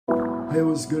Hey,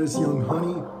 what's good? It's Young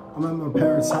Honey. I'm at my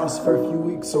parents' house for a few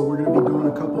weeks, so we're gonna be doing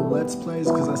a couple Let's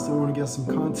Plays because I still want to get some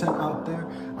content out there.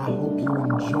 I hope you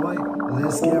enjoy.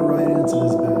 Let's get right into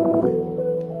this bad boy.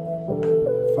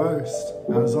 First,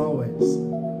 as always,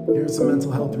 here's some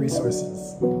mental health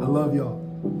resources. I love y'all.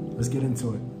 Let's get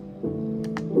into it.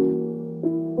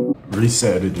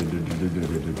 Reset.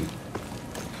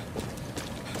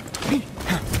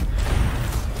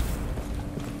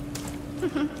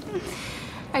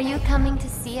 Are you coming to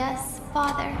see us,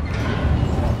 Father?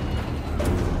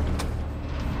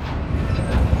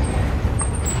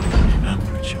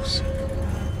 Remember, Joseph,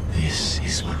 this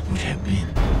is what would have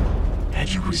been had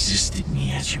you resisted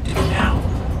me as you did now.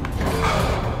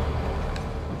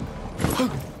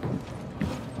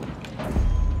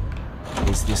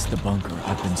 Is this the bunker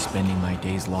I've been spending my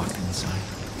days locked inside?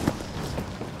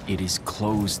 It is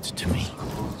closed to me.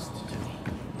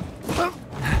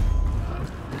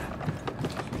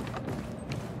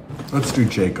 Let's do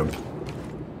Jacob.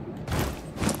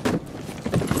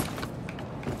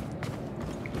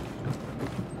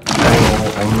 I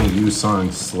will only use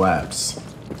song slaps.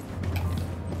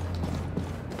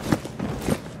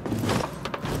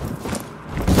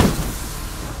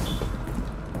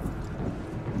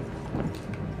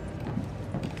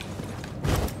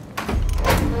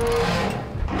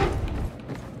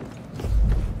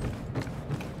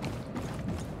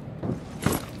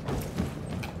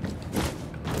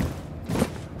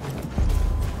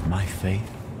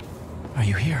 Are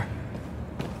you here?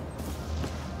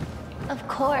 Of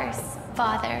course,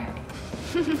 Father.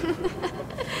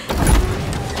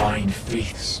 Find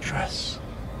Faith's dress.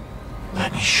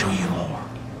 Let me show you more.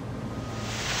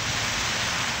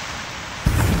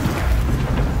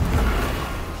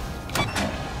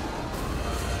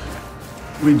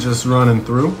 We just running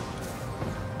through.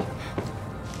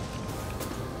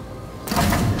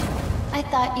 I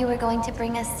thought you were going to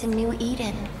bring us to New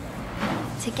Eden.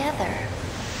 Together.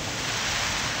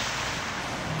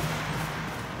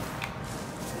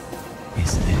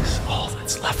 Is this all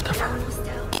that's left of her? It's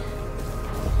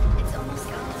almost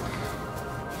gone.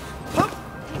 I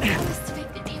promise to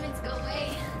make the demons go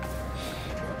away.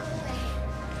 They'll go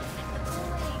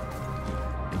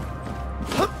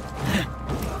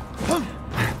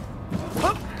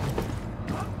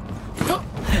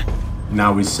away.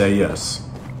 Now we say yes.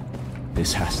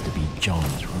 This has to be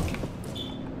John's room.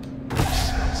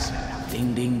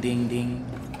 Ding, ding, ding, ding.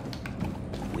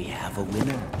 We have a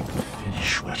winner.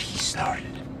 Finish what he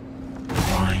started.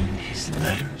 Find his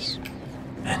letters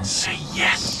and say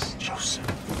yes, Joseph.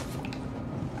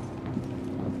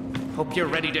 Hope you're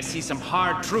ready to see some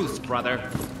hard truths, brother.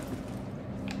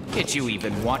 Did you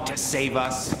even want to save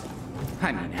us?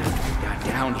 I mean, after we got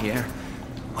down here,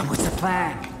 what was the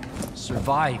plan?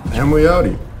 Survive. And we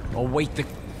outie. Await the...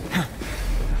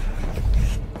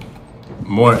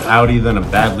 More outie than a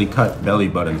badly cut belly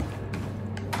button.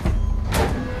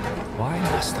 Why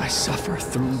must I suffer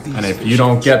through these? And if you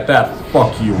don't get that,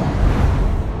 fuck you.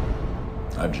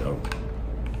 I joke.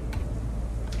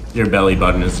 Your belly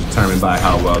button is determined by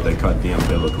how well they cut the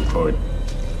umbilical cord.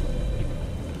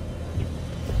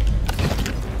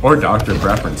 Or doctor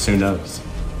preference, who knows?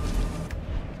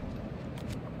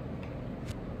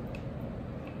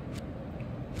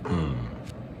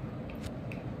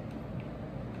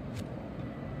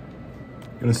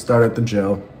 Gonna start at the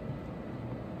jail.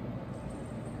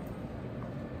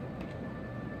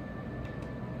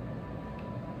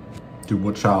 Dude,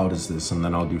 what child is this? And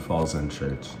then I'll do Falls End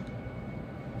Church.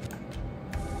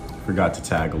 Forgot to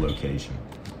tag a location.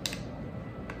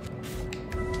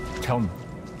 Tell me,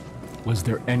 was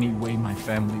there any way my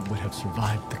family would have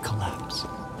survived the collapse?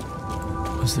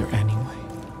 Was there any way?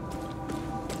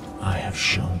 I have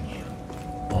shown you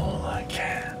all I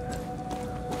can.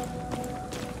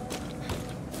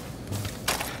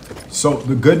 So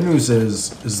the good news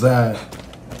is that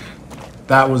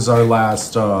that was our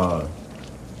last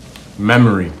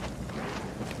memory.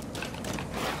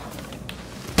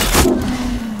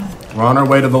 We're on our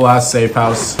way to the last safe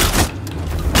house.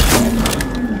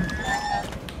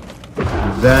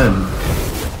 Then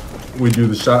we do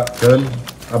the shotgun,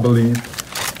 I believe.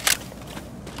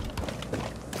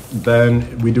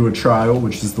 Then we do a trial,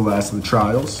 which is the last of the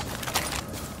trials.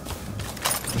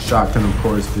 The shotgun, of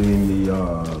course, being the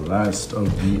last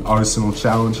of the arsenal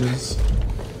challenges.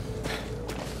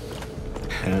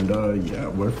 And yeah,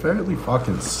 we're fairly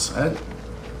fucking set.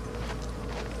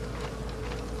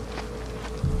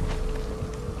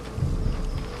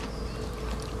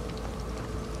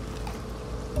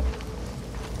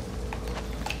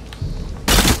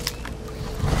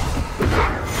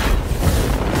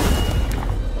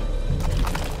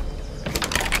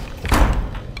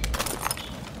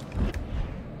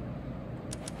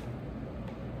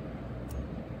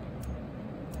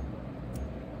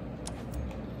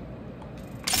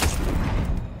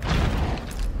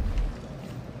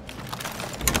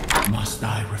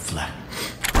 Father.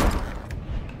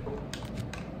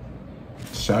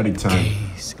 Shouty time.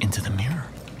 Gaze into the mirror.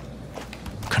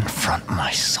 Confront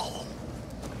my soul.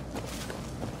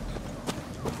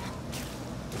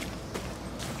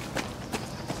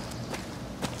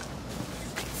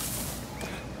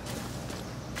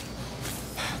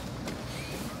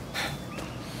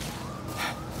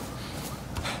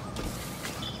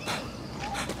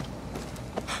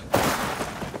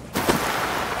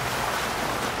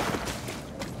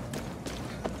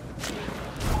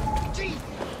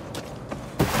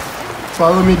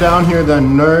 Follow me down here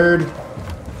then, nerd.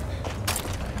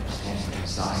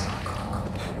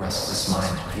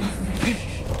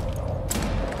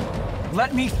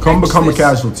 Let me Come become a this.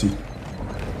 casualty.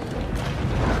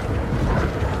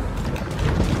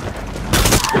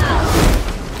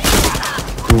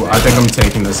 Ooh, I think I'm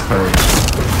taking this code.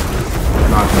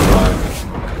 Not gonna lie.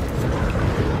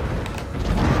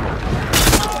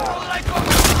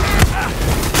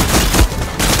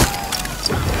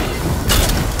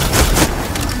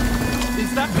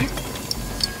 Is that me?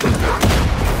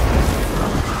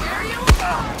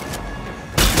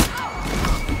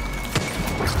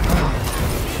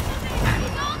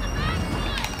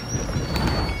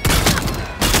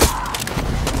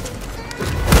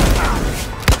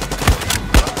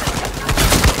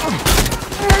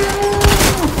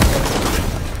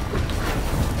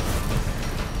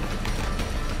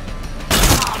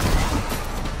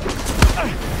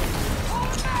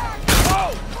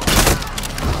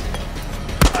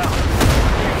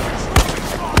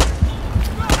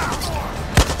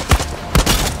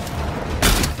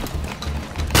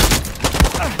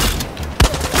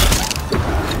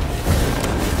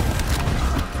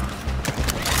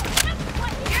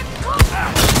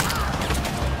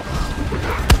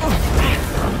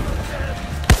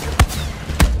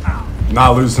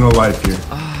 Not losing a life here.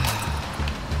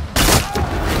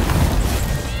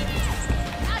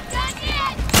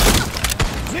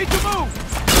 Need to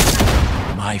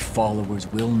move! My followers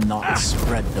will not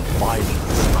spread the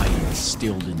violence I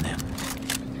instilled in them.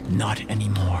 Not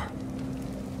anymore.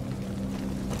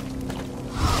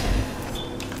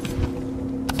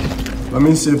 Let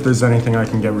me see if there's anything I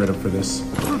can get rid of for this.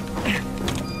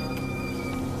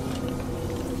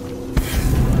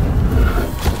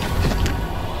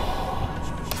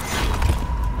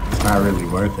 Not really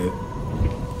worth it.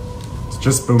 It's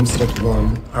just boomstick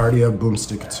 1. I already have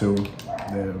boomstick 2.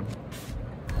 Damn.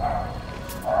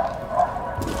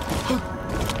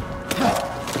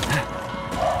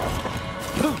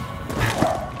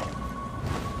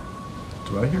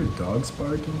 Do I hear dogs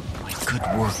barking? My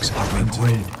good works are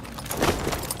rewarded.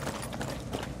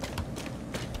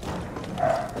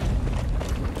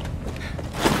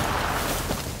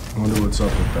 I wonder what's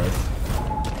up with that.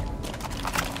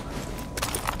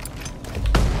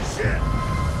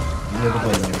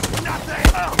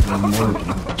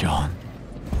 John.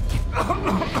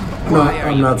 No,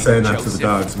 I'm not saying that to the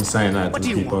dogs. I'm saying that to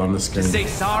the people on the Say screen.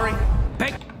 sorry?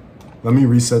 Let me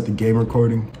reset the game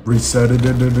recording. Reset it.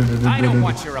 I don't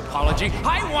want your apology.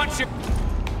 I want your...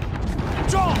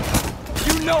 John!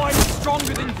 You know I'm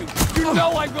stronger than you. You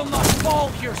know I will not fall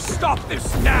here. Stop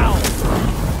this now!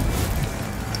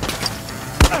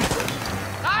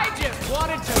 I just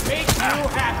wanted to make you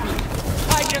happy.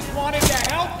 I just wanted to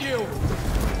help you.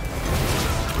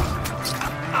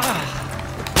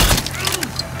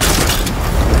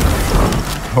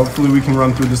 Hopefully we can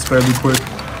run through this fairly quick.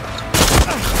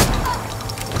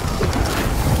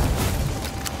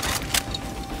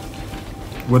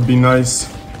 Would be nice.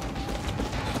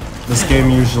 This game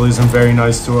usually isn't very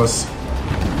nice to us.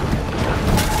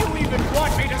 You even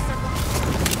want me to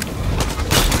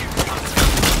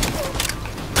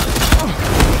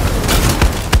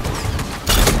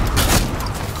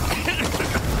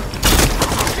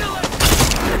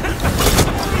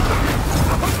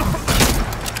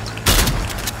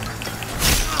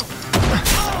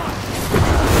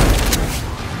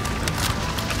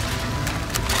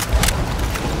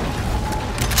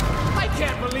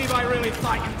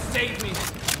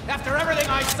After everything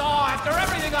I saw, after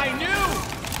everything I knew!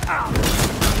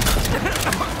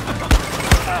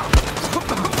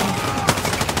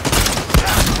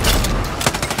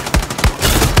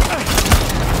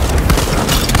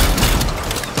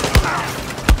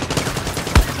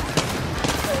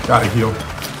 Gotta heal.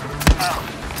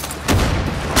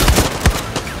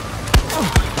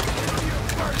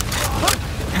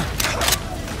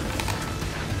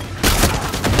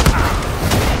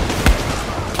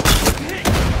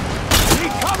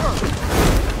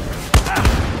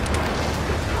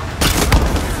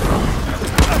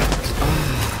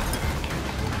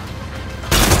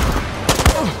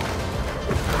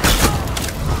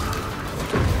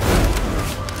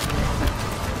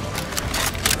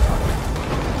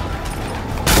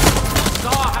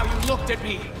 at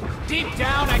me. Deep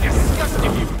down, I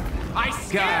disgusted you.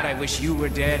 God, I wish you were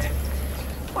dead.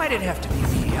 Why'd it have to be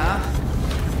me, huh?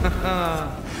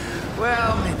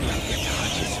 Well, maybe I'll get to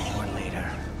hunt you some more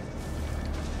later.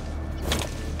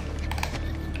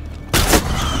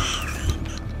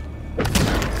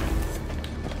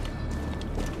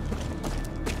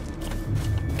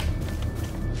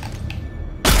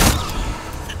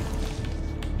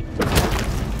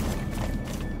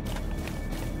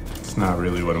 It's not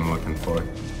really what I'm looking for.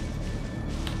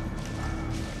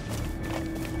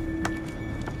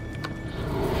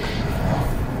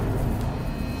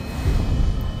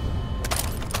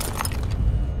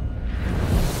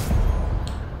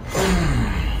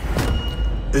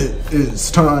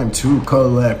 It's time to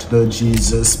collect the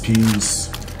Jesus piece.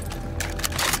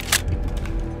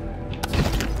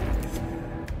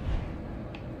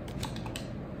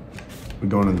 We're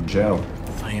going to the jail.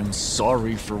 I am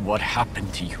sorry for what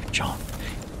happened to you, John.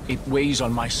 It weighs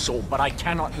on my soul, but I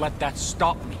cannot let that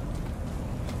stop me.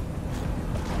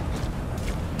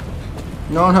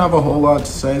 I don't have a whole lot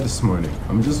to say this morning.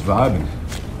 I'm just vibing.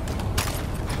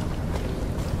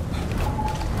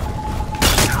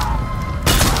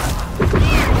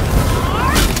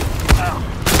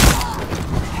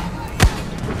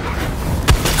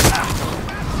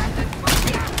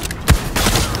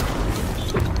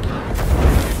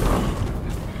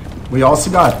 We also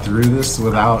got through this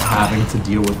without having to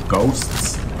deal with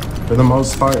ghosts. For the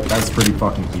most part, that's pretty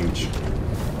fucking huge.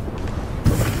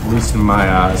 At least in my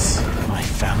eyes. My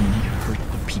family hurt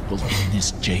the people in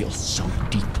this jail so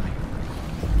deeply.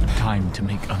 Time to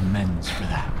make amends for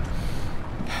that.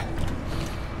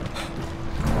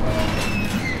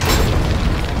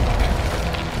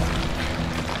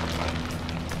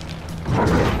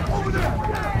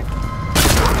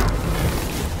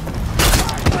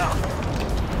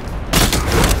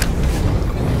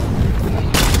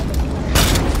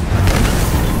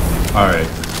 Alright.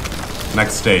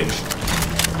 Next stage.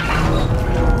 I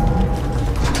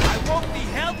won't be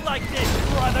held like this,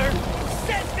 brother!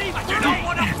 Set me free! I do not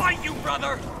want to fight you,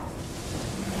 brother!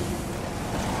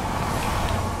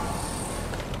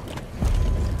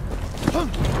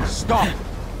 Stop!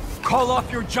 Call off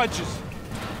your judges!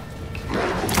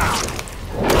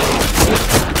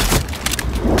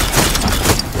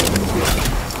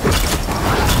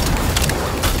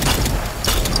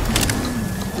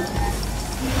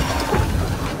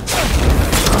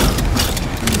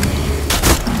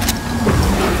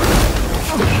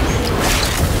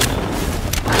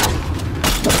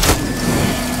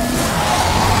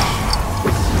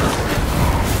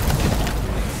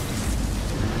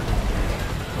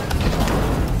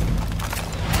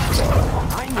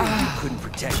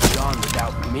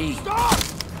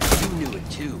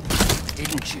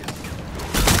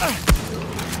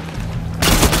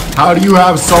 How do you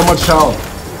have so much health?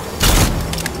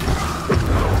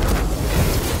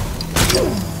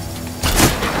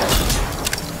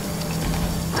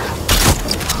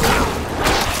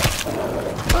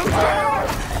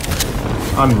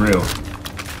 Unreal.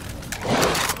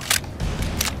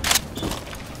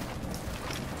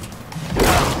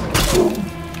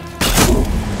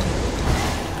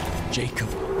 Jacob,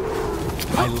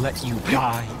 I let you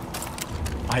die.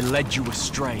 I led you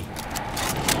astray.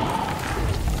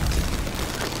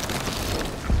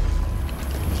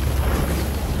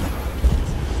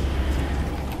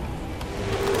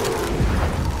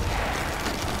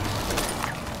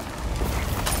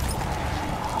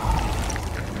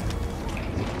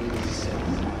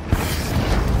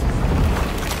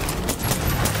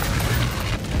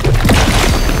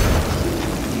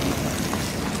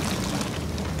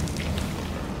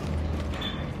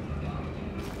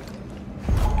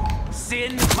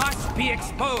 Sin must be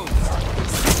exposed.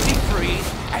 Set me free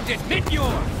and admit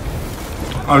yours.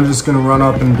 I'm just gonna run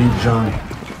up and beat John.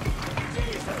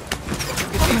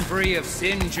 Be free of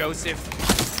sin, Joseph.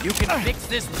 You can fix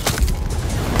this.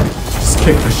 Just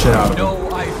kick the shit out of him.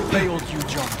 No, I failed you,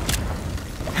 John.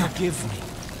 Forgive me.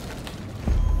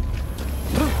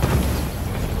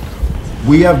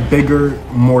 We have bigger,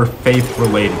 more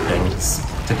faith-related things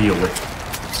to deal with.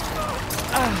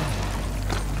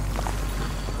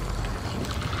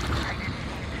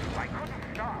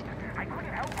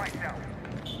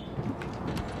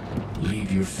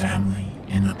 Leave your family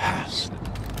in the past,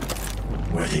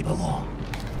 where they belong.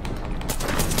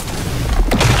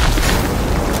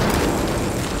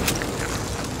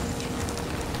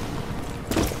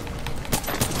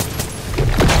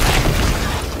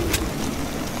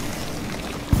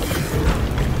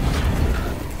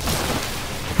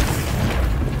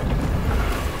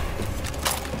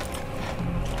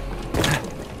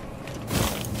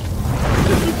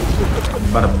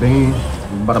 Bada bing.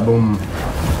 Bada boom.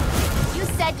 You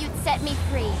said you'd set me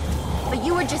free, but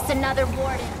you were just another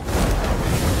warden.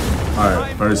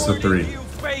 Alright, first to 3. He's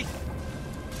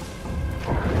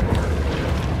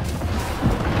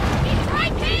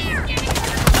right there!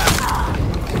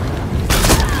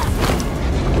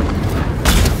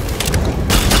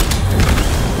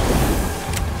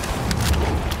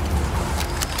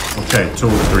 Okay, 2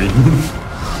 or 3.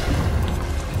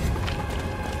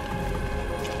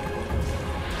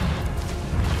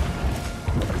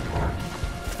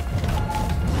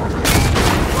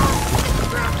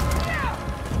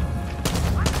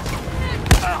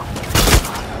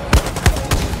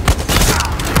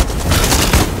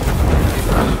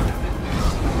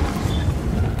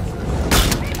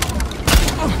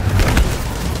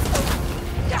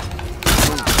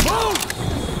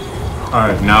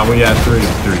 Alright, now we have 3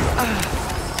 and 3.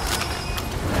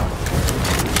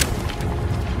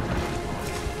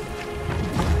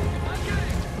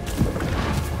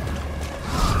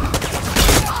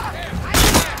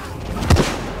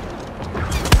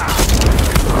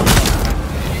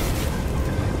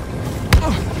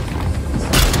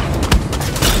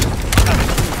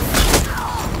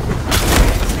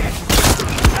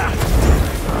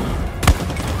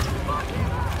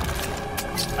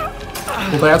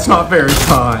 Well, that's not very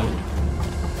kind.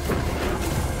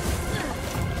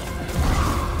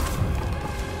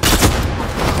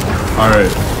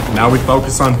 Alright, now we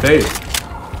focus on Faith.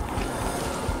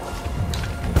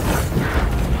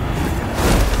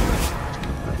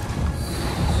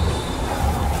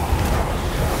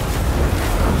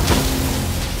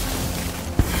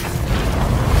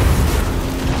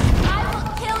 I will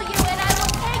kill you and I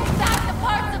will take back the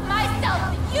parts of myself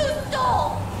that you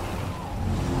stole!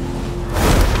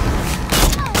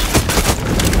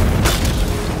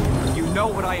 You know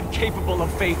what I am capable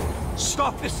of, Faith.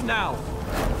 Stop this now.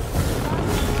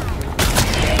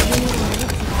 You need me to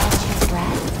catch your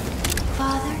breath,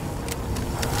 Father?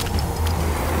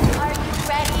 Are you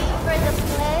ready for the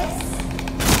bliss?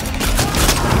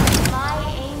 My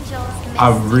angels miss I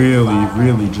you, really, Father.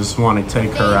 really just want to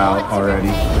take her out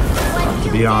already, to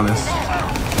be honest.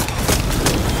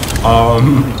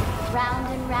 Round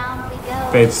and round we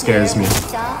go. Faith scares me.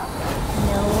 Stop.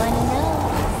 No one knows.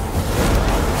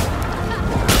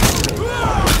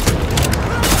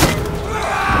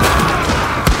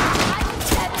 I was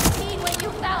 17 when you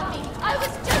found me. I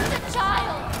was just a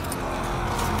child.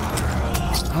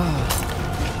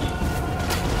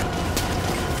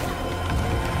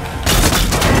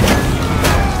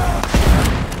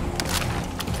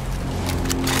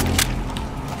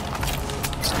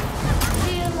 Do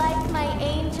you like my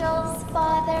angels,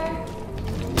 Father?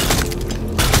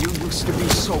 You used to be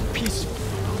so peaceful.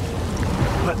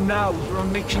 But now you're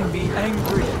making me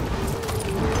angry.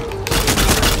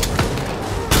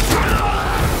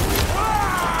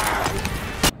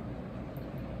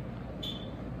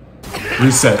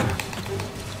 Reset.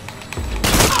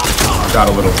 Got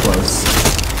a little close.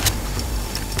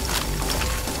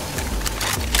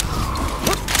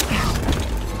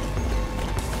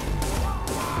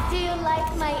 Do you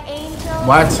like my angels,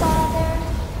 What? Father?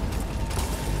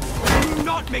 Do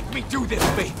not make me do this,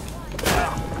 Faith.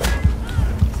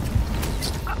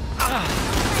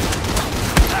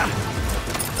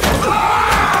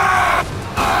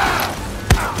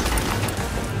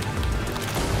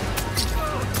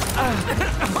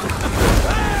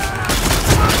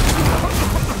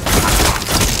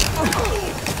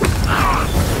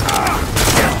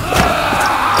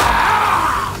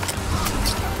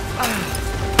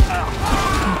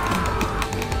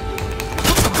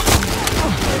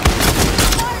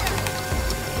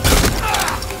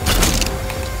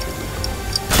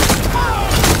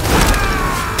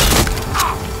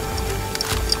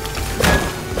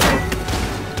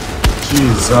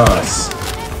 Jesus.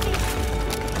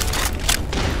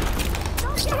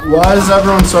 Why is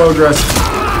everyone so aggressive?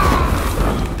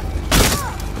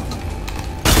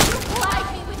 You plied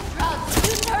me with drugs.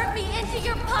 You turned me into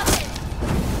your puppet.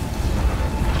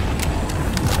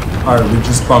 Alright, we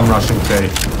just bum rushing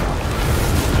Faith.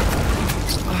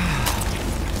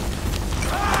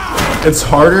 It's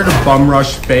harder to bum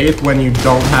rush Faith when you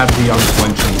don't have the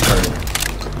unflinching turn.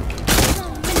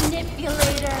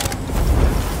 Manipulator.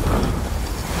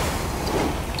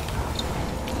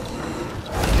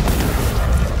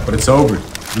 But it's over.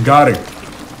 We got her.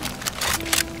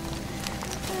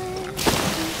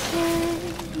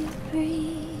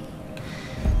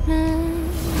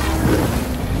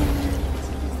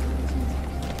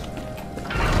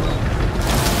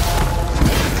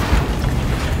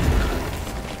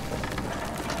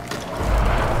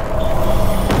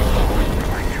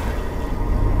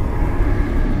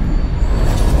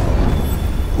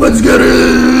 Let's get it!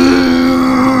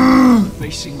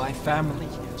 Facing my family,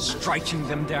 striking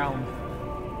them down.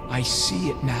 I see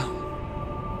it now.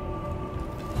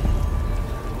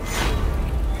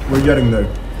 We're getting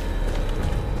there.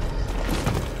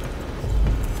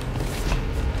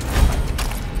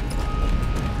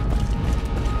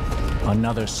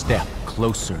 Another step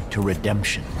closer to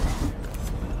redemption.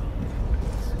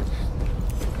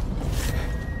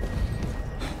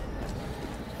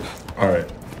 Alright.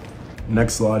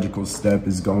 Next logical step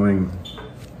is going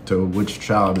to which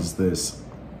child is this?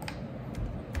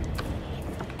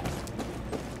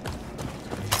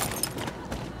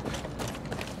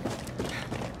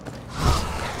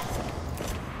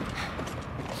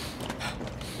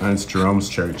 And it's Jerome's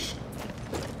church.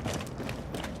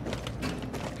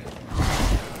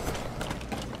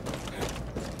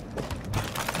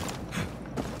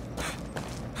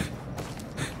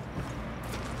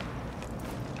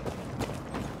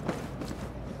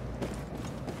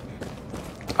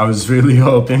 I was really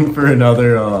hoping for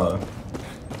another, other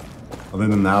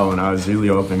than that one, I was really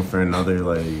hoping for another,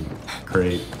 like,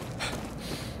 crate.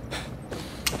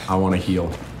 I want to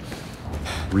heal.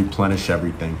 Replenish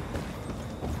everything.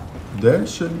 There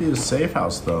should be a safe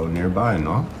house, though, nearby,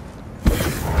 no?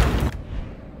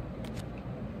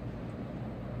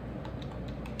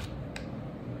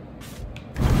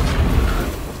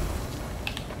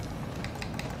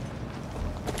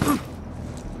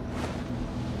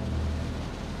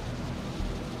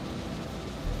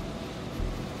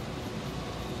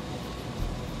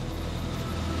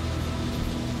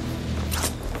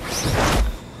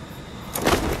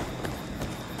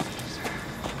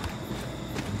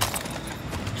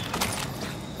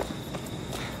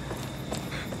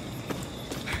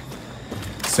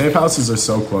 Safe houses are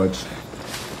so clutch.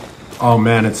 Oh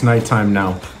man, it's nighttime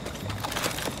now.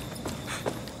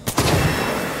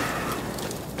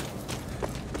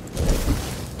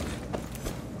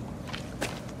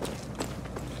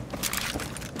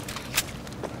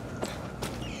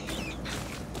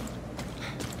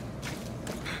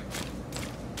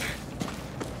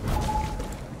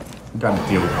 Gotta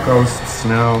deal with ghosts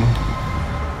now.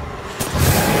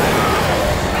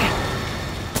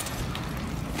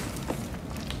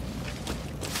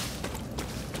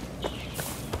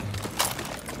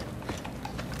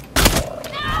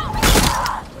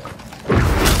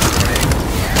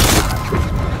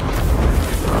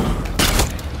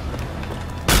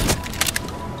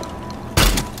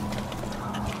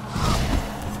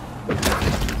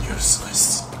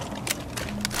 Useless.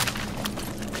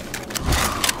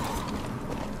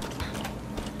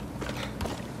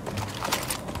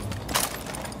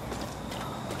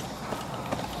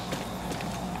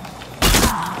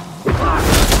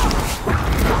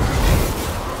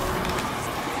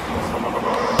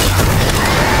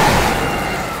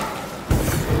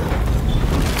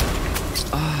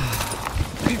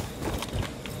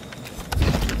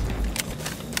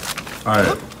 All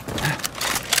right.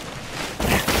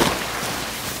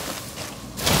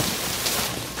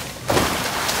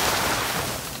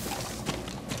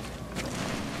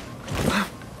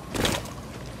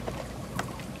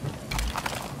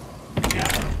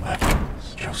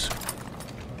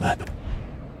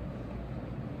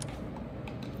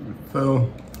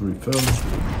 Refill.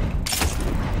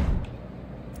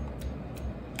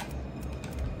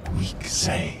 Weak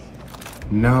say,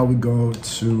 Now we go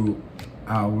to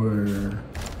our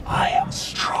I am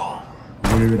strong.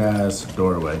 weird ass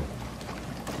doorway.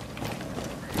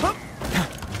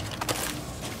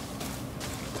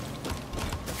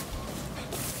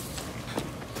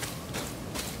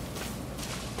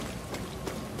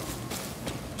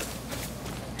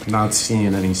 Not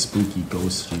seeing any spooky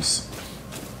ghosties.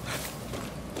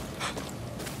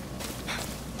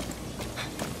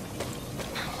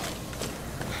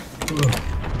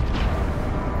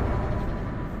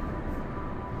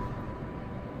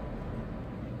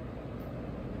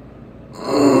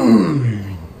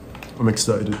 I'm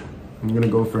excited. I'm gonna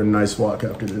go for a nice walk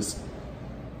after this.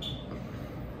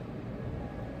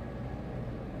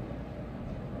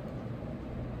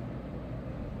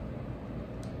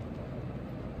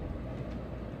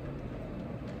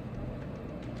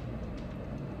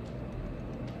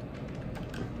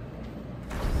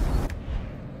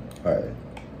 Alright.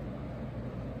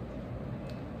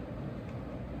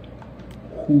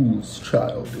 Whose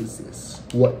child is this?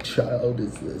 What child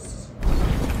is this?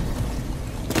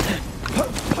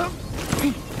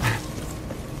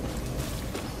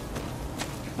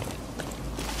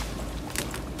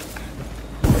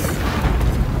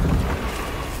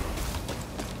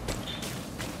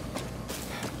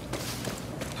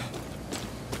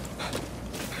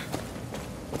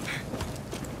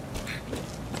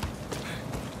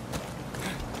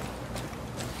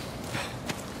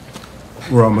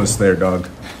 We're almost there, dog.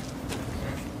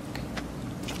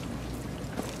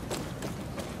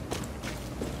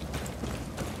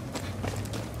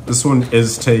 This one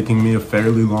is taking me a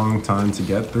fairly long time to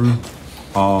get through.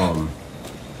 I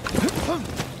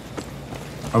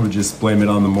would just blame it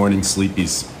on the morning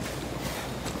sleepies.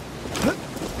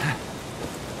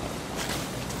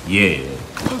 Yeah,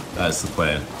 that's the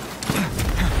plan.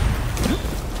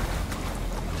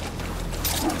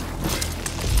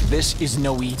 This is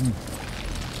no Eden.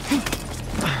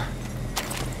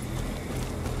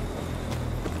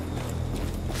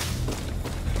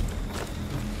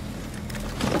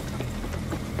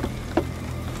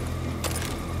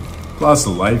 Lost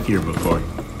a life here before.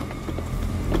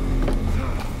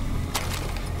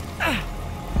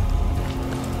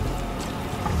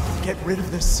 Get rid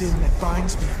of the sin that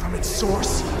binds me from its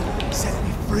source. Set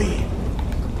me free.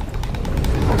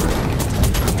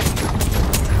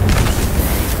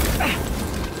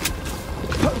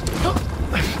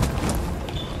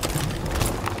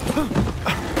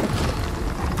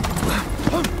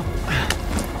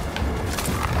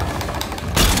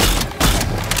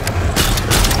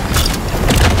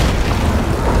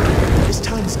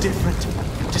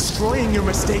 Destroying your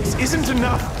mistakes isn't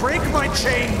enough. Break my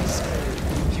chains.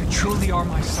 If you truly are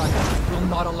my son, I will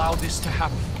not allow this to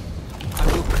happen. I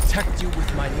will protect you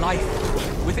with my life,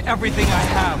 with everything I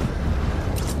have.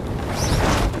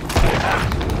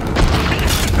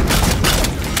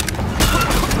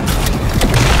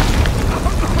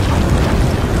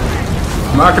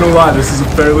 I'm not gonna lie, this is a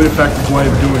fairly effective way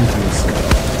of doing things.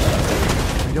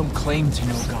 I don't claim to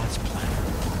know God's plan,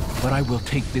 but I will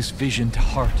take this vision to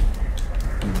heart.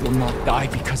 I will not die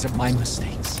because of my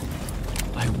mistakes.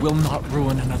 I will not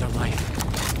ruin another life.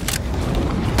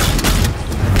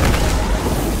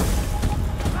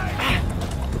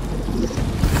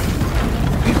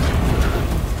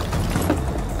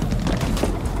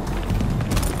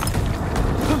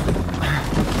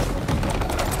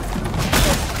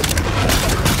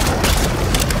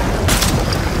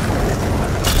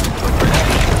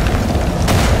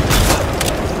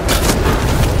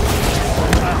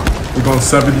 We're gonna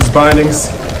sever these bindings.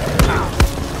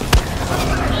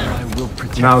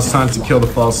 Now it's time to kill the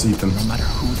false Ethan. No matter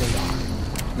who they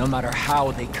are, no matter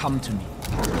how they come to me,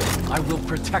 I will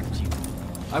protect you.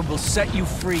 I will set you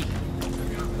free.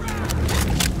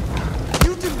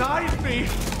 You denied me,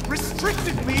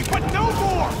 restricted me, but no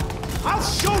more! I'll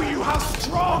show you how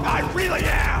strong I really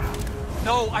am!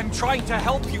 No, I'm trying to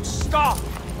help you. Stop!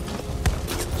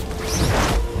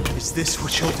 Is this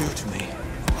what you'll do to me?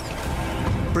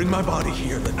 Bring my body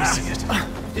here, let me see it.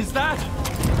 Is that?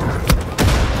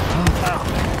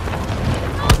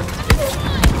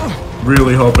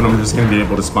 Really hoping I'm just gonna be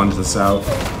able to sponge this out.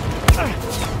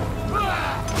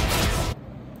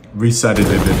 Reset it.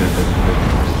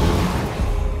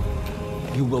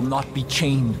 You will not be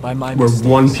chained by my We're mistakes.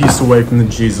 one piece away from the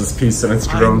Jesus piece, and it's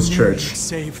Jerome's I knew church. you'd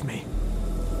save me.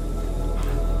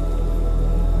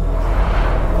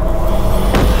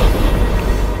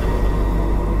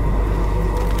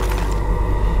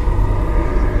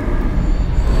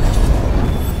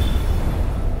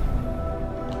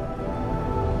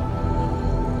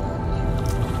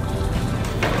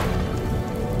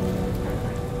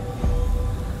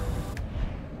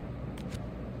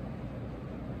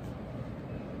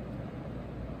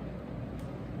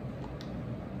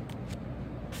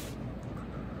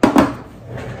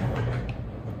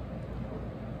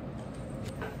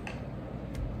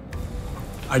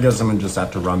 I guess I'm gonna just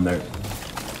have to run there.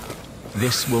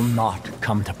 This will not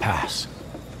come to pass.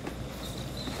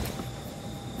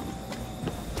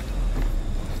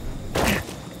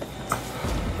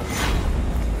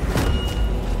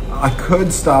 I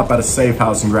could stop at a safe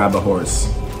house and grab a horse.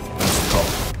 That's the call.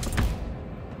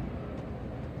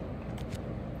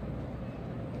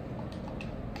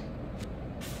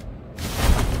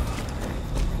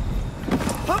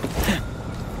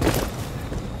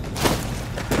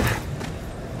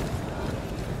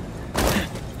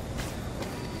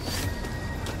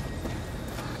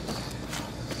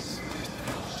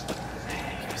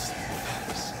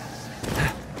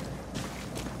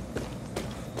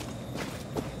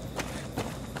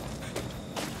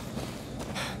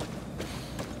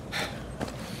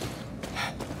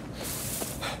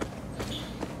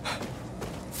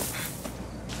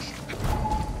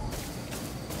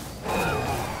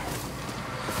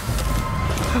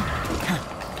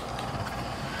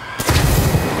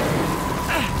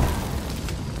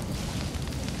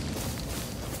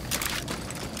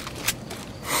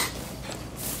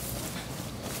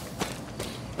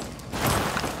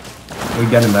 We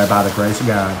get him there by the grace of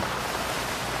God.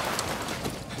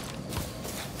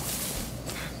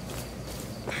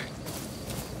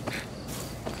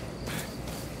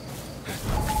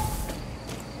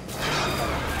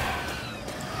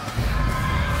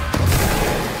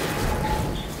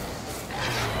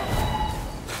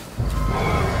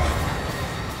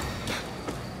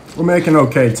 We're making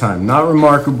okay time. Not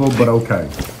remarkable, but okay.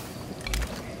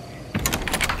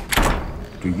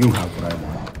 Do you have what I want?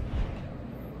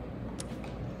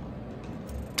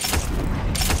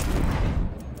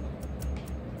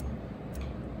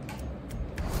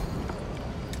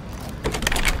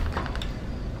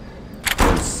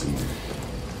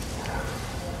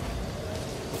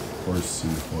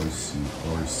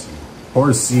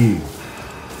 Horsey.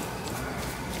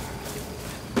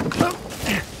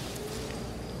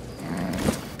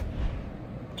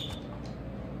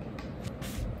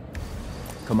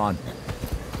 Come on.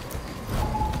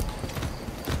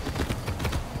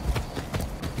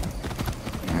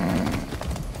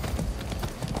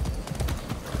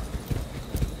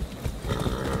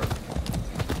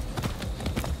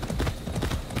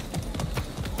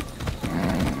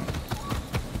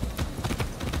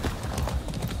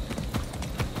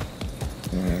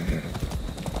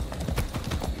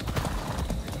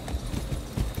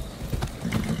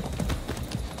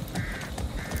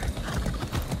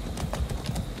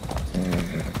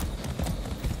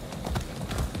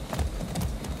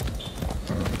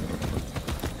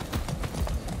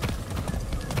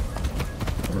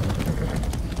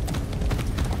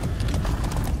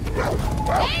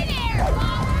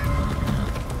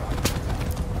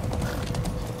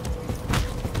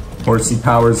 Horsey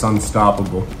power's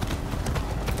unstoppable.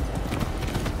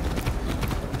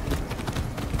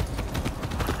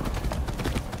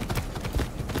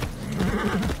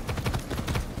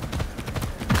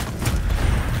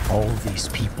 All these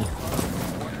people.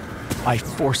 I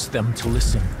forced them to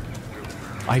listen.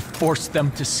 I forced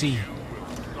them to see.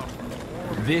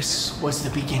 This was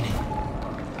the beginning.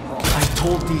 I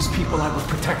told these people I would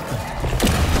protect them.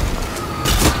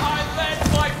 I led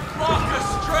my flock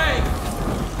astray!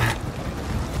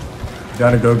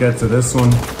 Gotta go get to this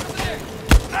one.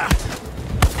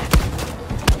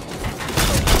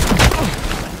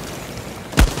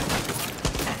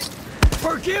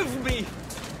 Forgive me!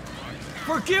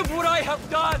 Forgive what I have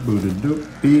done! Boo-da-doo,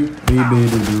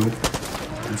 dee-dee-dee-doo.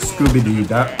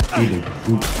 Scooby-dee-da,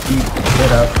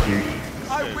 get up,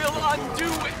 I will undo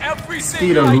everything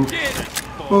Speed-a-loop. I did!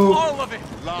 Boop. All of it!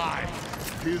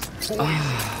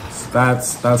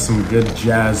 That's some good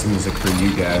jazz music for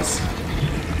you guys.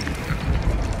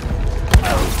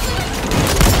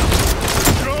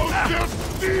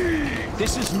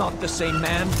 This is not the same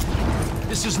man.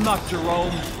 This is not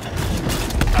Jerome.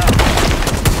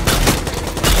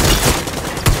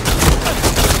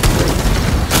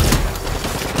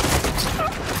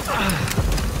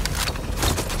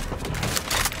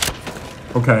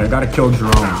 Okay, I gotta kill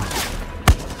Jerome.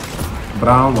 But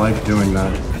I don't like doing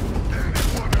that.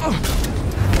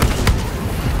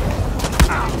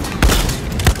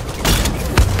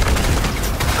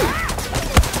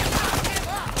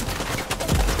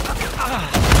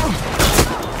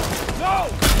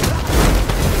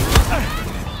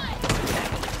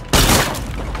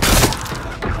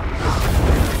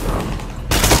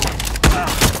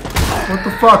 What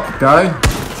the fuck, guy?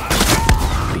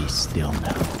 Be still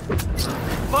now.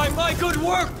 By my good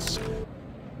works,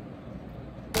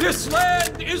 this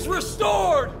land is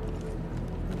restored!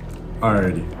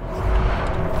 Alrighty.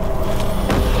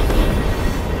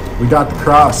 We got the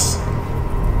cross.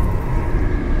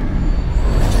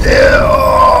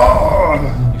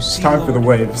 Yeah! It's time for the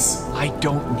waves. I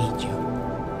don't need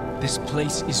you. This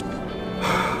place is...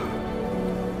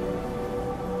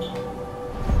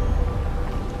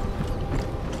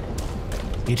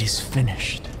 It is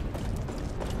finished.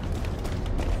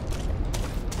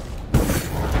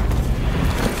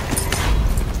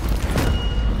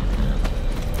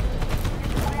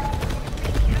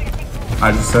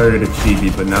 I just heard a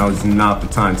chibi, but now is not the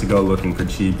time to go looking for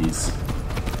chibis.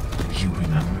 You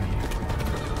remember?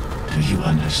 Do you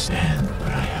understand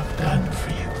what I have done for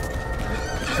you?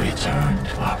 Return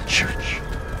to our church.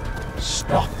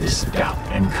 Stop this doubt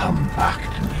and come back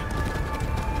to me.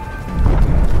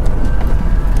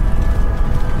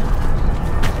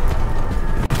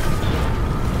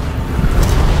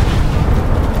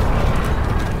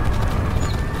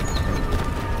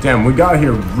 Damn, we got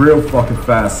here real fucking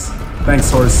fast.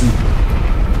 Thanks, Horsey.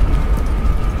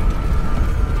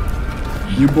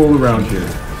 You bull around here.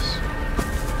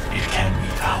 It can be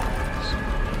ours.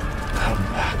 Come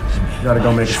back to me. You gotta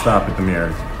go make a stop at the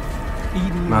mirror.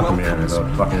 Eden Not the mirror, welcomes the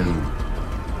me. fucking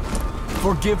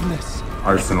Forgiveness.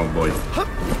 arsenal boy.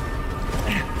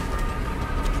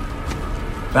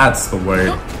 That's the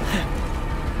word.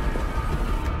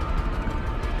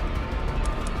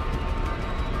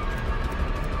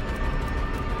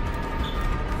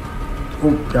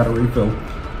 Oh, got a refill.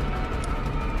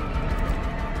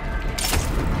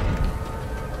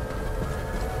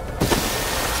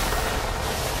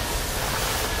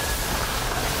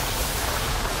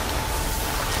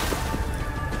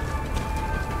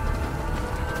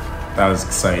 That was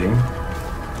exciting.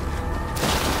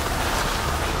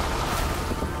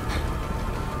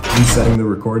 Resetting the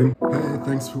recording. Hey,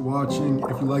 thanks for watching.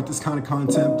 If you like this kind of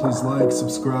content, please like,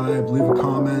 subscribe, leave a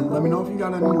comment. Let me know if you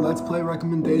got any Let's Play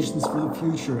recommendations for the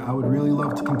future. I would really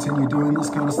love to continue doing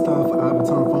this kind of stuff. I have a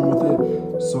ton of fun with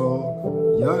it.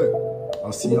 So, yeah,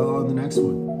 I'll see y'all in the next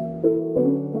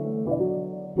one.